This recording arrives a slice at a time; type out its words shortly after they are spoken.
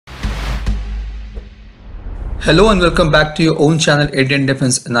Hello and welcome back to your own channel Indian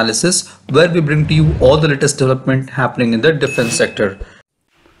Defense Analysis, where we bring to you all the latest development happening in the defense sector.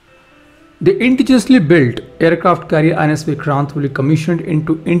 The indigenously built aircraft carrier INS Vikrant will be commissioned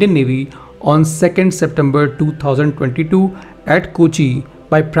into Indian Navy on 2nd September 2022 at Kochi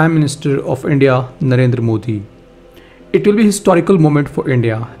by Prime Minister of India Narendra Modi. It will be a historical moment for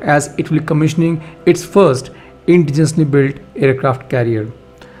India as it will be commissioning its first indigenously built aircraft carrier.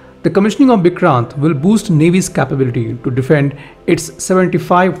 The commissioning of Vikrant will boost Navy's capability to defend its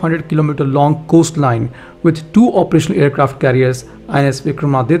 7,500 km long coastline with two operational aircraft carriers, INS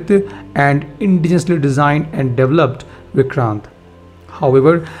Vikramaditya and indigenously designed and developed Vikrant.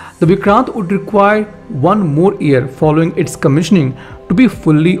 However, the Vikrant would require one more year following its commissioning to be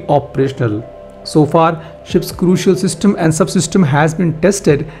fully operational. So far, ship's crucial system and subsystem has been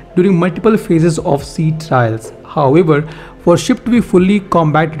tested during multiple phases of sea trials. However, for ship to be fully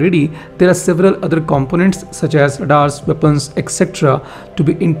combat ready, there are several other components such as radars, weapons, etc. to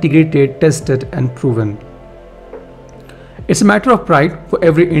be integrated, tested and proven. It's a matter of pride for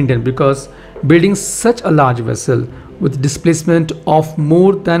every Indian because building such a large vessel with displacement of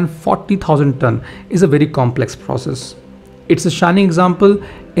more than 40,000 tons is a very complex process. It's a shining example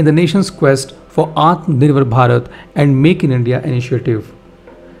in the nation's quest for Atmanirbhar Bharat and Make in India initiative.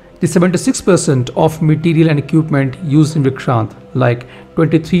 The 76% of material and equipment used in Vikrant, like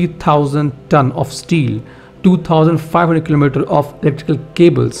 23,000 tons of steel, 2,500 km of electrical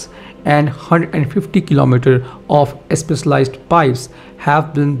cables, and 150 km of specialized pipes,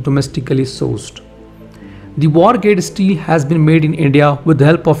 have been domestically sourced. The war-grade steel has been made in India with the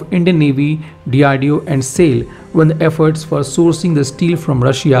help of Indian Navy, DRDO, and SAIL when the efforts for sourcing the steel from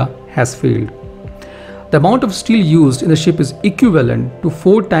Russia has failed. The amount of steel used in the ship is equivalent to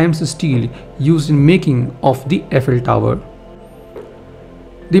 4 times the steel used in making of the Eiffel Tower.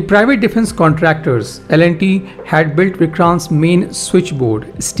 The private defense contractors L&T had built Vikrant's main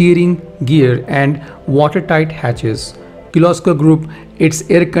switchboard, steering gear and watertight hatches. Kirloskar Group its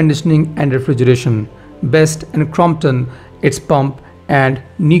air conditioning and refrigeration. Best and Crompton its pump, and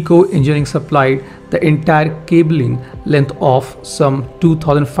Nico Engineering supplied the entire cabling length of some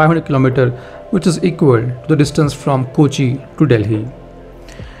 2,500 km, which is equal to the distance from Kochi to Delhi.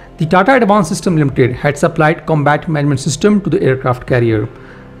 The Tata Advanced System Limited had supplied combat management system to the aircraft carrier.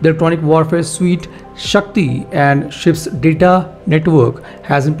 The electronic warfare suite Shakti and ship's data network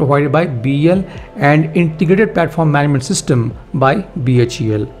has been provided by BEL and integrated platform management system by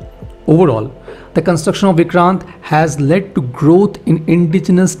BHEL. Overall, the construction of Vikrant has led to growth in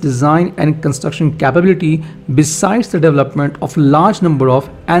indigenous design and construction capability besides the development of a large number of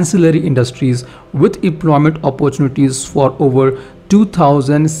ancillary industries with employment opportunities for over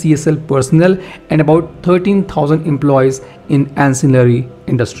 2,000 CSL personnel and about 13,000 employees in ancillary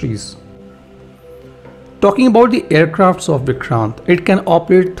industries. Talking about the aircrafts of Vikrant, it can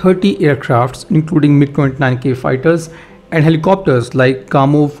operate 30 aircrafts including MiG-29K fighters and helicopters like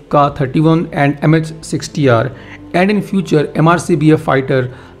Kamov Ka-31 and MH-60R, and in future MRCBF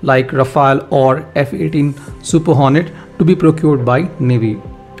fighter like Rafale or F-18 Super Hornet to be procured by Navy.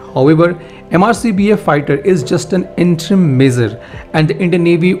 However, MRCBF fighter is just an interim measure and the Indian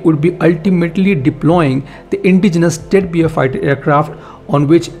Navy would be ultimately deploying the indigenous Tedbf fighter aircraft on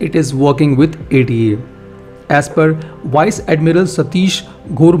which it is working with ADA. As per Vice Admiral Satish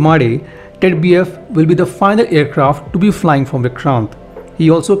Ghormade, Tedbf will be the final aircraft to be flying from Vikrant.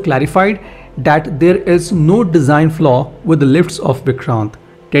 He also clarified that there is no design flaw with the lifts of Vikrant.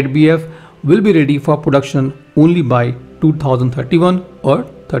 Tedbf will be ready for production only by 2031 or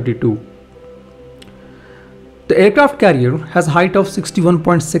 32. The aircraft carrier has a height of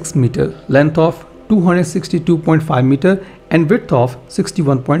 61.6 meter, length of 262.5 meter and width of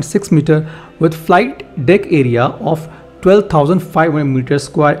 61.6 meter with flight deck area of 12,500 meters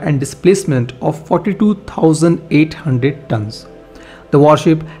square and displacement of 42,800 tons. The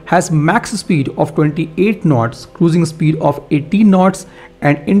warship has max speed of 28 knots, cruising speed of 18 knots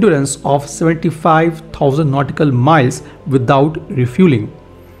and endurance of 75,000 nautical miles without refueling.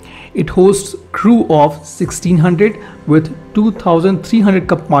 It hosts crew of 1,600 with 2,300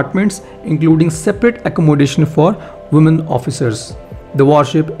 compartments including separate accommodation for women officers. The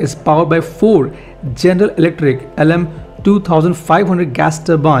warship is powered by 4 General Electric LM2500 gas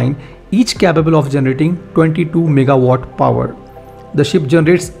turbine, each capable of generating 22 megawatt power. The ship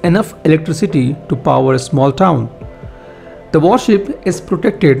generates enough electricity to power a small town. The warship is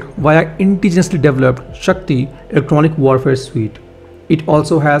protected via indigenously developed Shakti electronic warfare suite. It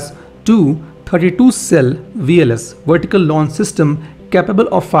also has two 32-cell VLS vertical launch system capable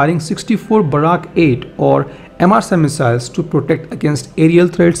of firing 64 Barak 8 or MR-7 missiles to protect against aerial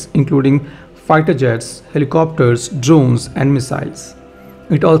threats including fighter jets, helicopters, drones and missiles.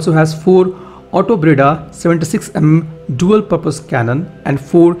 It also has 4 Autobreda 76mm dual-purpose cannon and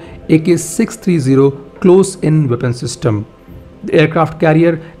 4 AK-630 close-in weapon system. The aircraft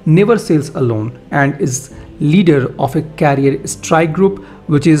carrier never sails alone and is leader of a carrier strike group,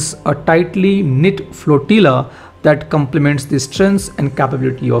 which is a tightly knit flotilla that complements the strengths and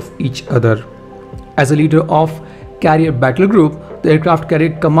capability of each other. As a leader of carrier battle group, the aircraft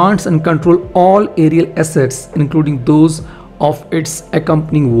carrier commands and controls all aerial assets, including those of its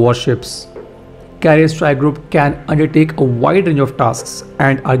accompanying warships. Carrier strike group can undertake a wide range of tasks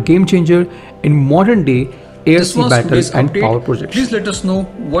and are game changer in modern day air-sea battles and power projects. Please let us know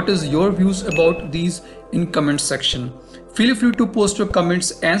what is your views about these in comment section. Feel free to post your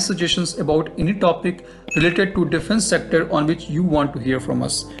comments and suggestions about any topic related to defense sector on which you want to hear from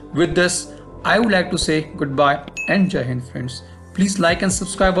us. With this, I would like to say goodbye and Jai Hind friends. Please like and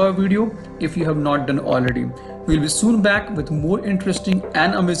subscribe our video if you have not done already. We'll be soon back with more interesting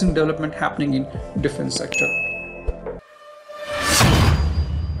and amazing development happening in defense sector.